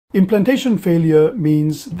Implantation failure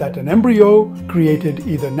means that an embryo, created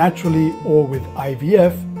either naturally or with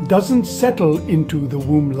IVF, doesn't settle into the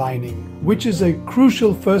womb lining, which is a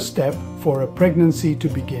crucial first step for a pregnancy to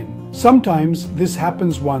begin. Sometimes this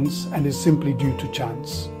happens once and is simply due to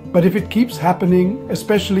chance. But if it keeps happening,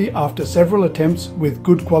 especially after several attempts with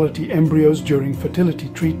good quality embryos during fertility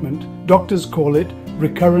treatment, doctors call it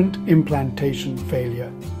recurrent implantation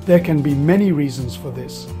failure. There can be many reasons for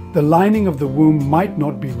this. The lining of the womb might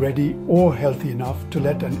not be ready or healthy enough to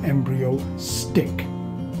let an embryo stick.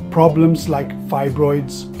 Problems like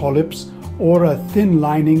fibroids, polyps, or a thin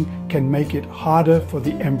lining can make it harder for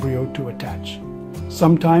the embryo to attach.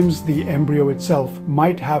 Sometimes the embryo itself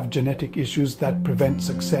might have genetic issues that prevent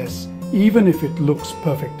success, even if it looks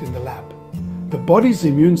perfect in the lab. The body's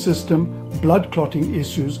immune system, blood clotting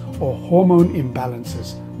issues, or hormone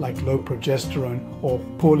imbalances like low progesterone or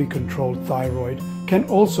poorly controlled thyroid can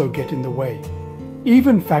also get in the way.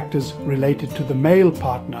 Even factors related to the male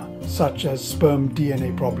partner, such as sperm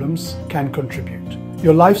DNA problems, can contribute.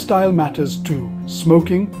 Your lifestyle matters too.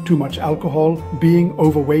 Smoking, too much alcohol, being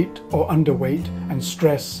overweight or underweight, and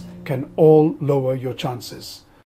stress can all lower your chances.